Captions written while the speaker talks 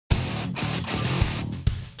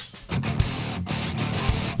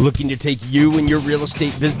Looking to take you and your real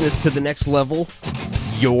estate business to the next level?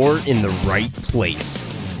 You're in the right place.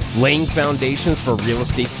 Laying foundations for real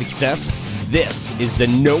estate success? This is the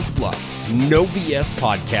No Fluff, No BS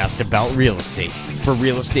podcast about real estate for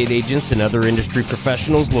real estate agents and other industry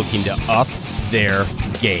professionals looking to up their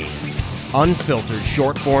game. Unfiltered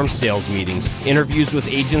short-form sales meetings, interviews with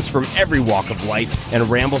agents from every walk of life, and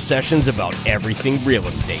ramble sessions about everything real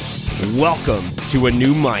estate. Welcome to a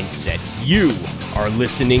new mindset. You are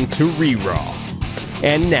listening to ReRaw.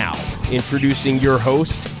 And now, introducing your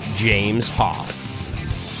host, James Hoff.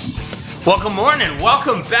 Welcome morning.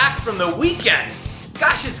 Welcome back from the weekend.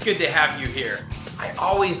 Gosh, it's good to have you here. I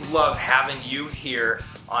always love having you here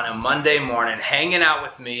on a Monday morning, hanging out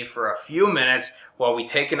with me for a few minutes while we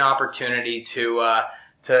take an opportunity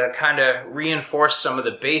to kind of reinforce some of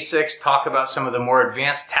the basics, talk about some of the more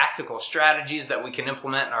advanced tactical strategies that we can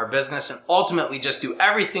implement in our business, and ultimately just do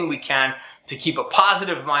everything we can to keep a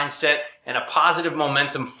positive mindset and a positive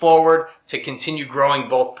momentum forward to continue growing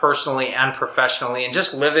both personally and professionally and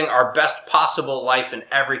just living our best possible life in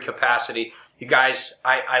every capacity. You guys,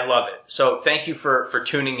 I love it. So thank you for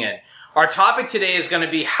tuning in. Our topic today is going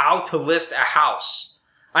to be how to list a house.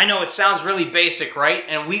 I know it sounds really basic, right?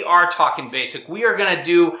 And we are talking basic. We are going to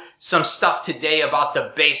do some stuff today about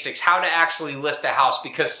the basics, how to actually list a house,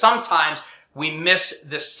 because sometimes we miss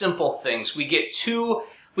the simple things. We get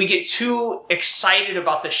too excited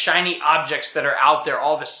about the shiny objects that are out there,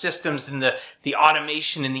 all the systems and the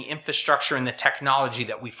automation and the infrastructure and the technology,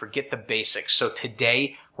 that we forget the basics. So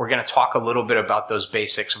today we're going to talk a little bit about those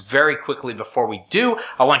basics. Very quickly before we do,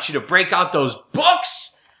 I want you to break out those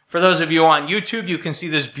books. For those of you on YouTube, you can see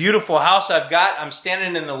this beautiful house I've got. I'm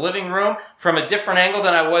standing in the living room from a different angle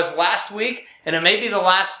than I was last week. And it may be the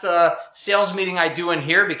last sales meeting I do in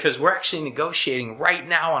here, because we're actually negotiating right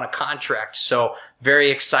now on a contract. So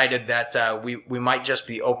very excited that we might just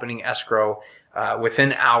be opening escrow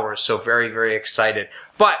within hours. So very, very excited.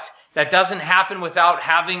 But that doesn't happen without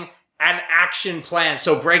having an action plan.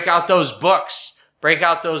 So break out those books. Break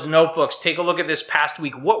out those notebooks. Take a look at this past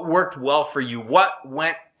week. What worked well for you? What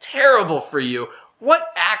went terrible for you? What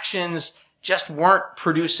actions just weren't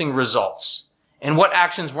producing results? And what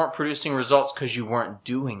actions weren't producing results because you weren't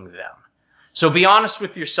doing them? So be honest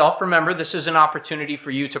with yourself. Remember, this is an opportunity for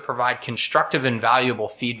you to provide constructive and valuable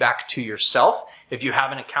feedback to yourself. If you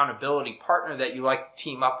have an accountability partner that you like to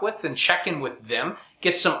team up with, then check in with them.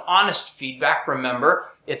 Get some honest feedback. Remember,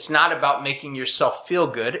 it's not about making yourself feel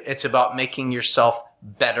good. It's about making yourself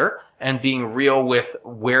better and being real with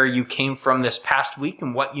where you came from this past week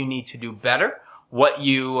and what you need to do better, what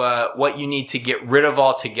you need to get rid of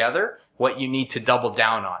altogether, what you need to double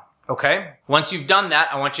down on. Okay? Once you've done that,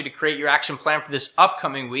 I want you to create your action plan for this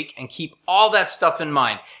upcoming week and keep all that stuff in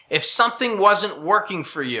mind. If something wasn't working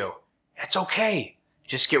for you, it's okay.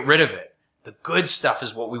 Just get rid of it. The good stuff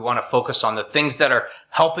is what we want to focus on. The things that are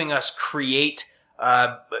helping us create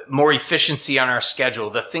more efficiency on our schedule.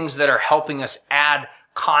 The things that are helping us add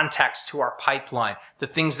contacts to our pipeline. The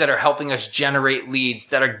things that are helping us generate leads,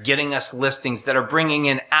 that are getting us listings, that are bringing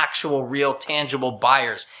in actual, real, tangible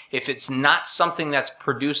buyers. If it's not something that's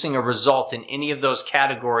producing a result in any of those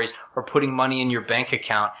categories or putting money in your bank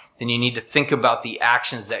account, then you need to think about the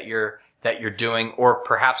actions that you're doing, or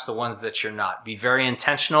perhaps the ones that you're not. Be very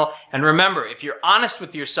intentional. And remember, if you're honest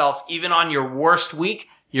with yourself, even on your worst week,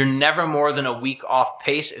 you're never more than a week off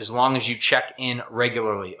pace as long as you check in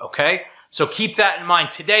regularly, okay? So keep that in mind.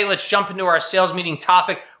 Today, let's jump into our sales meeting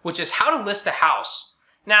topic, which is how to list a house.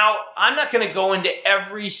 Now, I'm not going to go into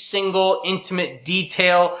every single intimate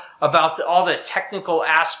detail about all the technical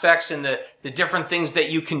aspects and the different things that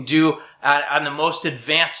you can do on the most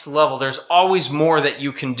advanced level. There's always more that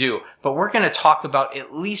you can do, but we're going to talk about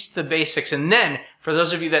at least the basics. And then for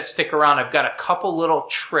those of you that stick around, I've got a couple little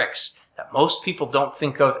tricks that most people don't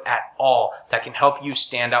think of at all that can help you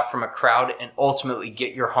stand out from a crowd and ultimately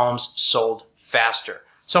get your homes sold faster.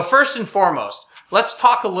 So first and foremost, let's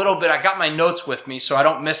talk a little bit. I got my notes with me so I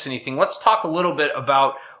don't miss anything. Let's talk a little bit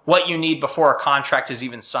about what you need before a contract is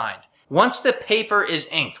even signed. Once the paper is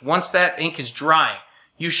inked, once that ink is drying,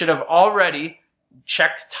 you should have already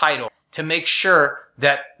checked title to make sure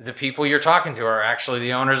that the people you're talking to are actually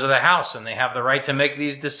the owners of the house and they have the right to make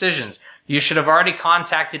these decisions. You should have already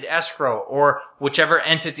contacted escrow or whichever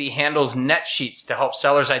entity handles net sheets to help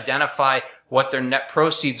sellers identify what their net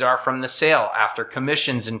proceeds are from the sale after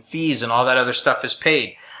commissions and fees and all that other stuff is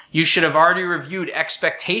paid. You should have already reviewed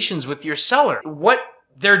expectations with your seller, what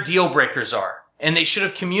their deal breakers are, and they should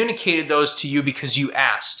have communicated those to you because you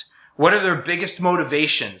asked. What are their biggest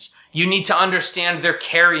motivations? You need to understand their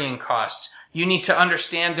carrying costs. You need to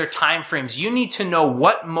understand their time frames. You need to know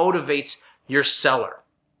what motivates your seller.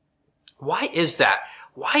 Why is that?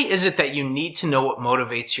 Why is it that you need to know what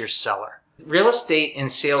motivates your seller? Real estate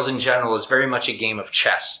and sales in general is very much a game of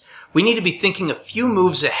chess. We need to be thinking a few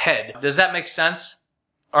moves ahead. Does that make sense?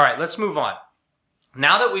 All right, let's move on.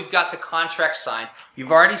 Now that we've got the contract signed,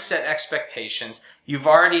 you've already set expectations,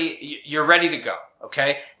 you're ready to go,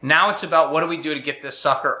 okay? Now it's about what do we do to get this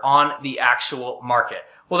sucker on the actual market?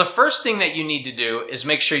 Well, the first thing that you need to do is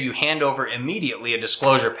make sure you hand over immediately a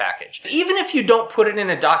disclosure package. Even if you don't put it in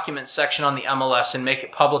a document section on the MLS and make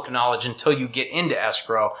it public knowledge until you get into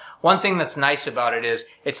escrow, one thing that's nice about it is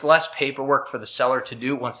it's less paperwork for the seller to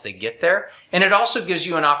do once they get there. And it also gives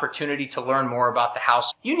you an opportunity to learn more about the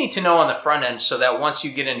house. You need to know on the front end so that once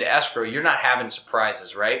you get into escrow, you're not having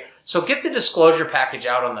surprises, right? So get the disclosure package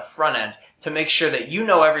out on the front end to make sure that you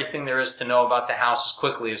know everything there is to know about the house as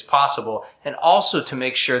quickly as possible, and also to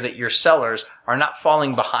make sure that your sellers are not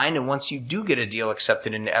falling behind, and once you do get a deal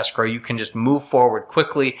accepted into escrow, you can just move forward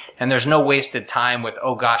quickly and there's no wasted time with,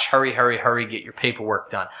 oh gosh, hurry, get your paperwork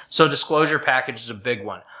done. So disclosure package is a big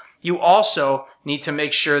one. You also need to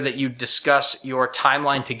make sure that you discuss your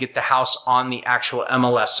timeline to get the house on the actual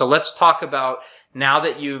MLS. So let's talk about now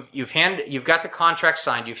that you've got the contract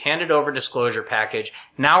signed, you've handed over disclosure package.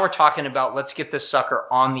 Now we're talking about let's get this sucker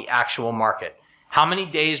on the actual market. How many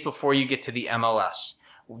days before you get to the MLS?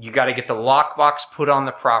 You got to get the lockbox put on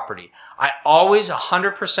the property. I always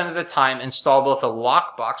 100% of the time install both a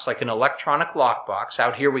lockbox, like an electronic lockbox.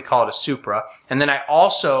 Out here we call it a Supra. And then I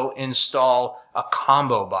also install a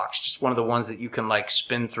combo box, just one of the ones that you can like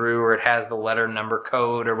spin through, or it has the letter number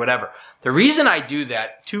code or whatever. The reason I do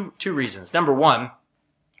that, two reasons. Number one,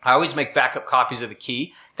 I always make backup copies of the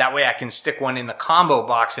key. That way I can stick one in the combo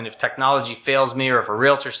box, and if technology fails me, or if a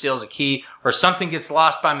realtor steals a key, or something gets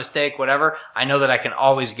lost by mistake, whatever, I know that I can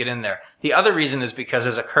always get in there. The other reason is because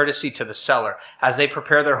as a courtesy to the seller, as they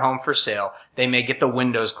prepare their home for sale, they may get the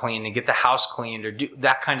windows cleaned and get the house cleaned or do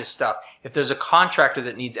that kind of stuff. If there's a contractor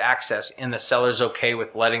that needs access and the seller's okay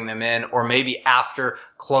with letting them in, or maybe after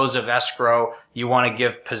close of escrow, you want to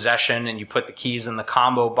give possession and you put the keys in the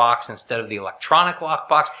combo box instead of the electronic lock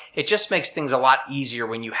box, it just makes things a lot easier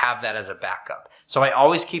when you have that as a backup. So I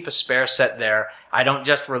always keep a spare set there. I don't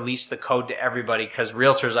just release the code to everybody, because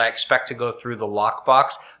realtors I expect to go through the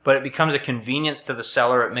lockbox, but it becomes a convenience to the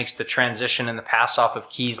seller. It makes the transition and the pass off of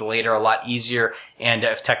keys later a lot easier. And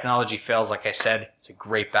if technology fails, like I said, it's a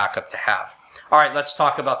great backup to have. All right, let's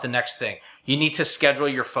talk about the next thing. You need to schedule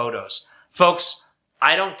your photos. Folks,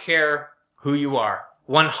 I don't care who you are.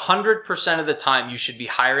 100% of the time you should be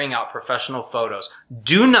hiring out professional photos.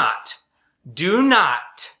 Do not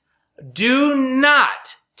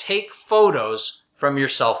take photos from your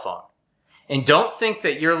cell phone. And don't think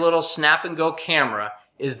that your little snap and go camera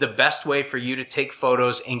is the best way for you to take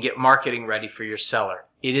photos and get marketing ready for your seller.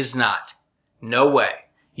 It is not. No way.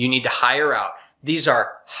 You need to hire out. These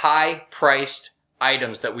are high priced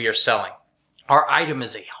items that we are selling. Our item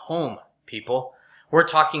is a home, people. We're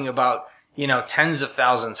talking about, tens of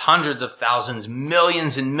thousands, hundreds of thousands,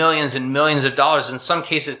 millions and millions and millions of dollars, in some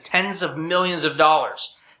cases, tens of millions of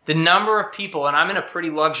dollars. The number of people, and I'm in a pretty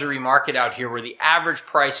luxury market out here where the average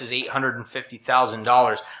price is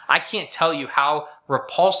 $850,000. I can't tell you how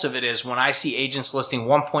repulsive it is when I see agents listing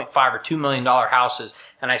 $1.5 or $2 million houses,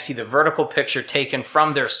 and I see the vertical picture taken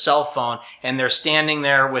from their cell phone, and they're standing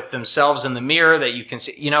there with themselves in the mirror that you can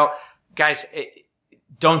see. Guys,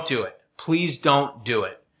 don't do it. Please don't do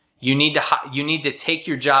it. You need to take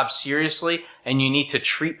your job seriously, and you need to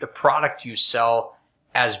treat the product you sell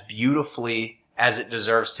as beautifully as it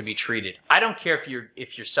deserves to be treated. I don't care if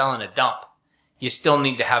you're selling a dump. You still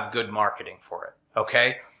need to have good marketing for it.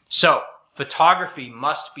 Okay? So, photography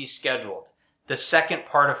must be scheduled. The second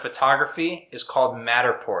part of photography is called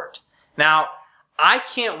Matterport. Now, I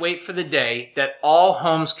can't wait for the day that all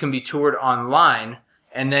homes can be toured online,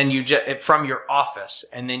 and then from your office,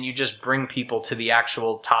 and then you just bring people to the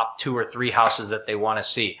actual top 2 or 3 houses that they want to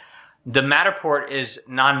see. The Matterport is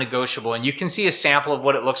non-negotiable, and you can see a sample of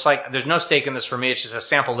what it looks like. There's no stake in this for me. It's just a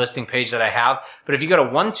sample listing page that I have. But if you go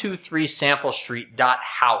to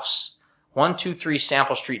 123samplestreet.house,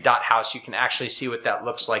 123samplestreet.house, you can actually see what that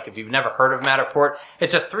looks like. If you've never heard of Matterport,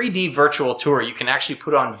 it's a 3D virtual tour. You can actually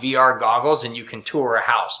put on VR goggles and you can tour a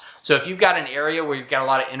house. So if you've got an area where you've got a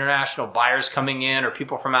lot of international buyers coming in or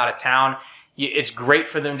people from out of town, it's great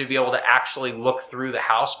for them to be able to actually look through the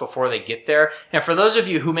house before they get there. And for those of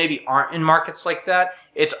you who maybe aren't in markets like that,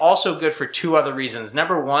 it's also good for 2 other reasons.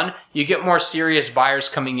 Number one, you get more serious buyers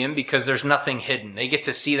coming in because there's nothing hidden. They get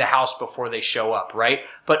to see the house before they show up, right?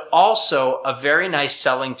 But also a very nice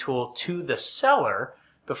selling tool to the seller,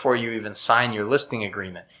 before you even sign your listing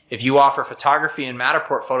agreement. If you offer photography and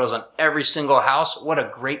Matterport photos on every single house, what a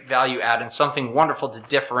great value add and something wonderful to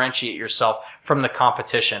differentiate yourself from the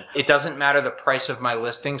competition. It doesn't matter the price of my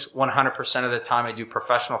listings. 100% of the time I do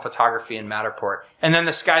professional photography and Matterport. And then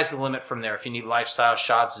the sky's the limit from there. If you need lifestyle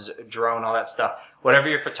shots, drone, all that stuff, whatever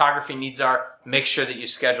your photography needs are, make sure that you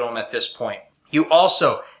schedule them at this point. You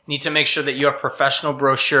also need to make sure that you have professional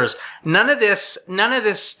brochures. None of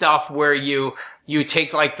this stuff where you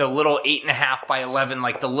take like the little 8.5 by 11,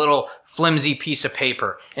 like the little flimsy piece of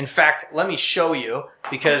paper. In fact, let me show you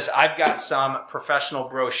because I've got some professional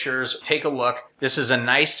brochures. Take a look. This is a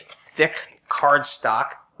nice thick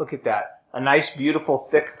cardstock. Look at that. A nice, beautiful,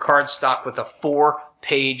 thick cardstock with a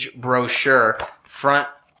 4-page brochure. Front,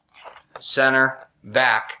 center,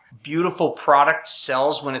 back. Beautiful product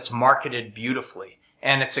sells when it's marketed beautifully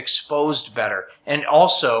and it's exposed better. And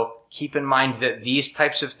also keep in mind that these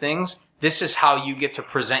types of things, this is how you get to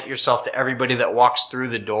present yourself to everybody that walks through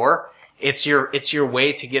the door. It's your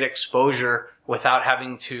way to get exposure without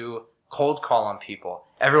having to cold call on people.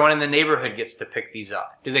 Everyone in the neighborhood gets to pick these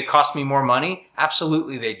up. Do they cost me more money?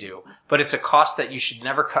 Absolutely they do. But it's a cost that you should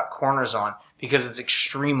never cut corners on because it's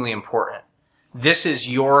extremely important. This is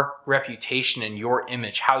your reputation and your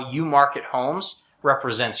image. How you market homes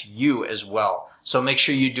represents you as well. So make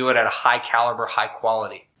sure you do it at a high caliber, high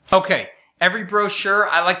quality. Okay, every brochure,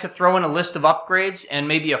 I like to throw in a list of upgrades and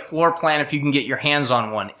maybe a floor plan if you can get your hands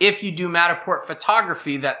on one. If you do Matterport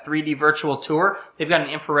photography, that 3D virtual tour, they've got an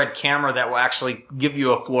infrared camera that will actually give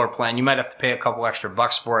you a floor plan. You might have to pay a couple extra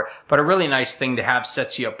bucks for it, but a really nice thing to have,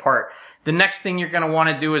 sets you apart. The next thing you're going to want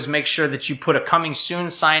to do is make sure that you put a coming soon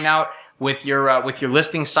sign out with your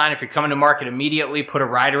listing sign. If you're coming to market immediately, put a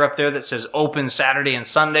rider up there that says open Saturday and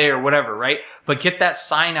Sunday or whatever, right? But get that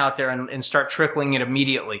sign out there and start trickling it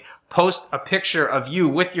immediately. Post a picture of you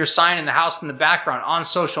with your sign in the house in the background on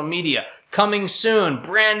social media. Coming soon,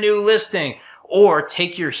 brand new listing. Or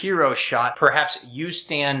take your hero shot. Perhaps you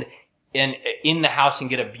stand in the house and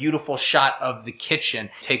get a beautiful shot of the kitchen.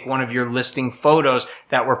 Take one of your listing photos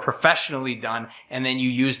that were professionally done and then you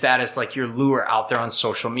use that as like your lure out there on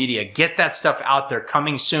social media. Get that stuff out there.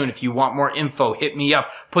 Coming soon. If you want more info, hit me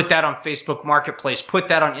up. Put that on Facebook Marketplace. Put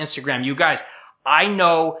that on Instagram. You guys, I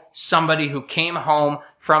know somebody who came home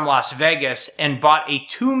from Las Vegas and bought a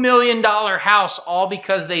 $2 million house all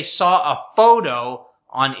because they saw a photo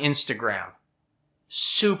on Instagram.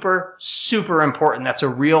 Super, super important. That's a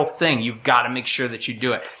real thing. You've got to make sure that you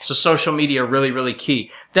do it. So social media, really, really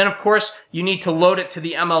key. Then, of course, you need to load it to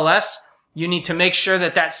the MLS. You need to make sure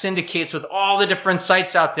that that syndicates with all the different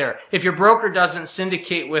sites out there. If your broker doesn't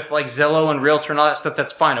syndicate with like Zillow and Realtor and all that stuff,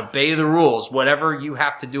 that's fine. Obey the rules. Whatever you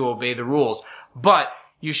have to do, obey the rules. But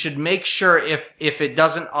you should make sure if it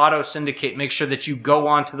doesn't auto syndicate, make sure that you go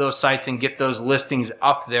onto those sites and get those listings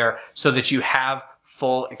up there so that you have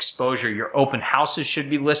full exposure. Your open houses should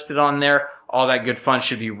be listed on there. All that good fun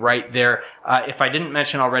should be right there. If I didn't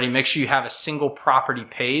mention already, make sure you have a single property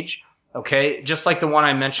page. Okay, just like the one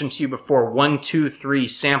I mentioned to you before, 123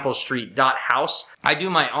 Sample Street .house. I do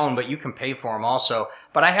my own, but you can pay for them also.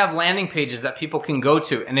 But I have landing pages that people can go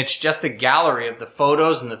to, and it's just a gallery of the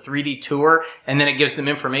photos and the 3D tour, and then it gives them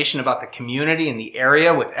information about the community and the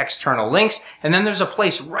area with external links. And then there's a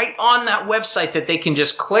place right on that website that they can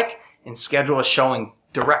just click and schedule a showing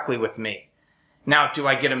directly with me. Now, do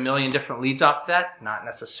I get a million different leads off of that? Not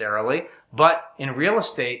necessarily. But in real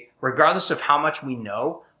estate, regardless of how much we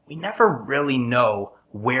know, we never really know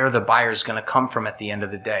where the buyer is going to come from at the end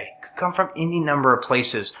of the day. It could come from any number of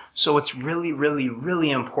places. So it's really, really, really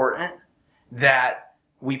important that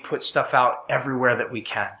we put stuff out everywhere that we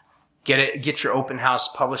can. Get your open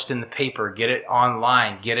house published in the paper, get it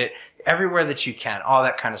online, get it everywhere that you can, all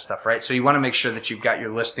that kind of stuff, right? So you want to make sure that you've got your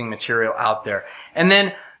listing material out there. And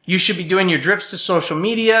then you should be doing your drips to social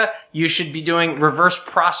media. You should be doing reverse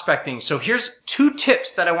prospecting. So here's 2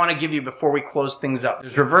 tips that I want to give you before we close things up.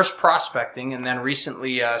 There's reverse prospecting and then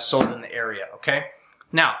recently sold in the area, okay?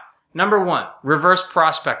 Now, number 1, reverse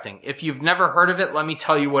prospecting. If you've never heard of it, let me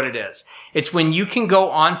tell you what it is. It's when you can go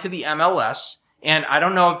onto the MLS, and I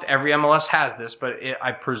don't know if every MLS has this, but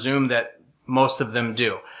I presume that most of them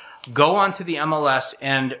do. Go onto the MLS,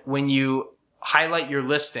 and when you highlight your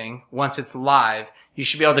listing, once it's live, you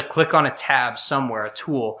should be able to click on a tab somewhere, a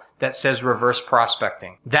tool that says reverse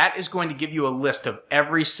prospecting. That is going to give you a list of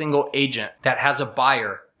every single agent that has a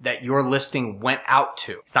buyer that your listing went out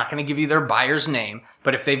to. It's not going to give you their buyer's name,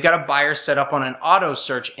 but if they've got a buyer set up on an auto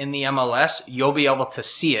search in the MLS, you'll be able to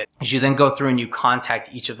see it. As you then go through and you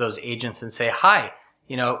contact each of those agents and say, hi,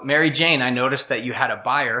 Mary Jane, I noticed that you had a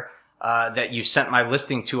buyer that you sent my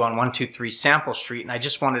listing to on 123 Sample Street. And I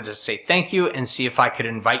just wanted to say thank you and see if I could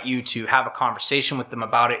invite you to have a conversation with them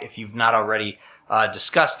about it if you've not already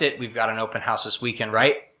discussed it. We've got an open house this weekend,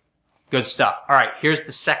 right? Good stuff. All right, here's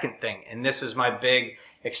the second thing. And this is my big,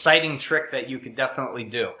 exciting trick that you could definitely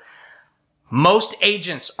do. Most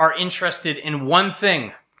agents are interested in one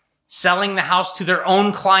thing: selling the house to their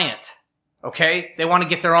own client. Okay? They want to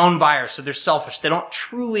get their own buyers, so they're selfish. They don't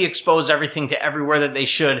truly expose everything to everywhere that they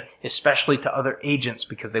should, especially to other agents,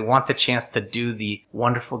 because they want the chance to do the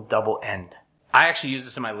wonderful double end. I actually use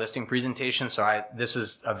this in my listing presentation, so this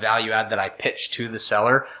is a value add that I pitch to the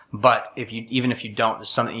seller. But even if you don't, this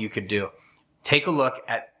is something you could do. Take a look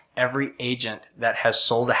at every agent that has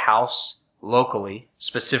sold a house locally,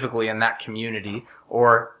 specifically in that community,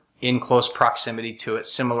 or in close proximity to it,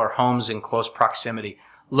 similar homes in close proximity.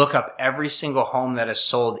 Look up every single home that is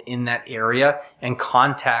sold in that area and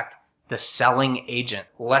contact the selling agent.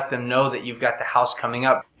 Let them know that you've got the house coming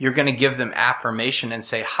up. You're going to give them affirmation and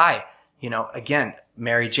say, hi, again,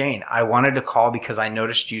 Mary Jane, I wanted to call because I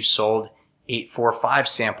noticed you sold 845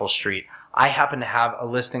 Sample Street. I happen to have a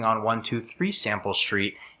listing on 123 Sample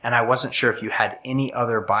Street, and I wasn't sure if you had any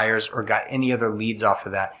other buyers or got any other leads off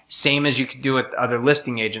of that. Same as you could do with other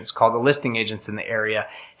listing agents. Call the listing agents in the area.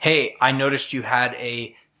 Hey, I noticed you had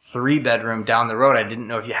a 3-bedroom down the road. I didn't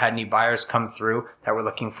know if you had any buyers come through that were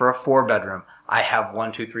looking for a 4-bedroom. I have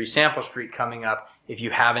 123 Sample Street coming up. If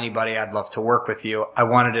you have anybody, I'd love to work with you. I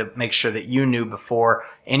wanted to make sure that you knew before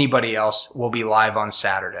anybody else will be live on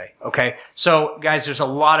Saturday. Okay. So guys, there's a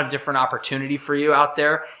lot of different opportunity for you out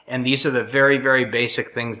there. And these are the very, very basic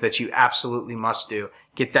things that you absolutely must do.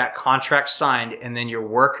 Get that contract signed, and then your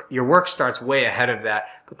work starts way ahead of that.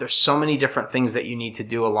 But there's so many different things that you need to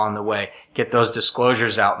do along the way. Get those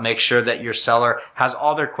disclosures out. Make sure that your seller has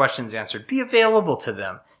all their questions answered. Be available to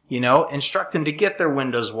them. Instruct them to get their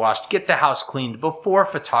windows washed, get the house cleaned before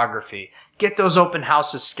photography, get those open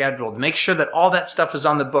houses scheduled. Make sure that all that stuff is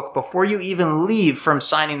on the book before you even leave from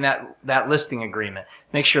signing that listing agreement.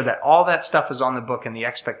 Make sure that all that stuff is on the book and the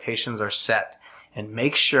expectations are set. And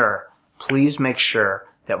please make sure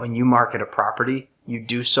that when you market a property, you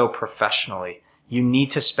do so professionally. You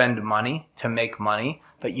need to spend money to make money,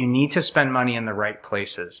 but you need to spend money in the right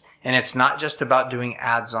places. And it's not just about doing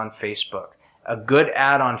ads on Facebook. A good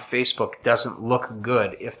ad on Facebook doesn't look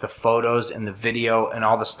good if the photos and the video and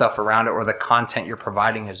all the stuff around it or the content you're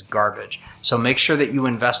providing is garbage. So make sure that you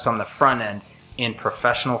invest on the front end in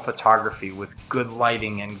professional photography with good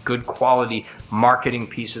lighting and good quality marketing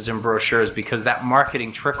pieces and brochures, because that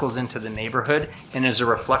marketing trickles into the neighborhood and is a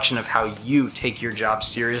reflection of how you take your job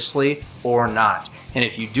seriously or not. And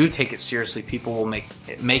if you do take it seriously, people will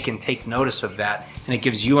make and take notice of that, and it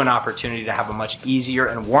gives you an opportunity to have a much easier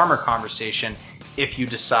and warmer conversation if you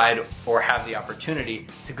decide or have the opportunity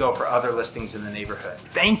to go for other listings in the neighborhood.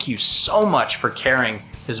 Thank you so much for caring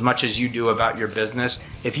as much as you do about your business.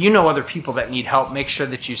 If you know other people that need help, make sure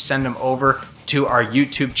that you send them over to our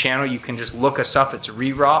YouTube channel. You can just look us up. It's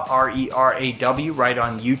Reraw, R-E-R-A-W, right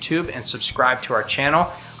on YouTube, and subscribe to our channel.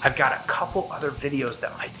 I've got a couple other videos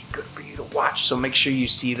that might be good for you to watch, so make sure you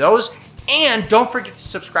see those. And don't forget to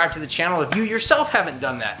subscribe to the channel if you yourself haven't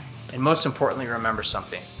done that. And most importantly, remember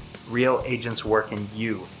something. Real agents work, and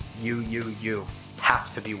you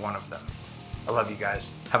have to be one of them. I love you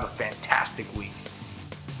guys. Have a fantastic week.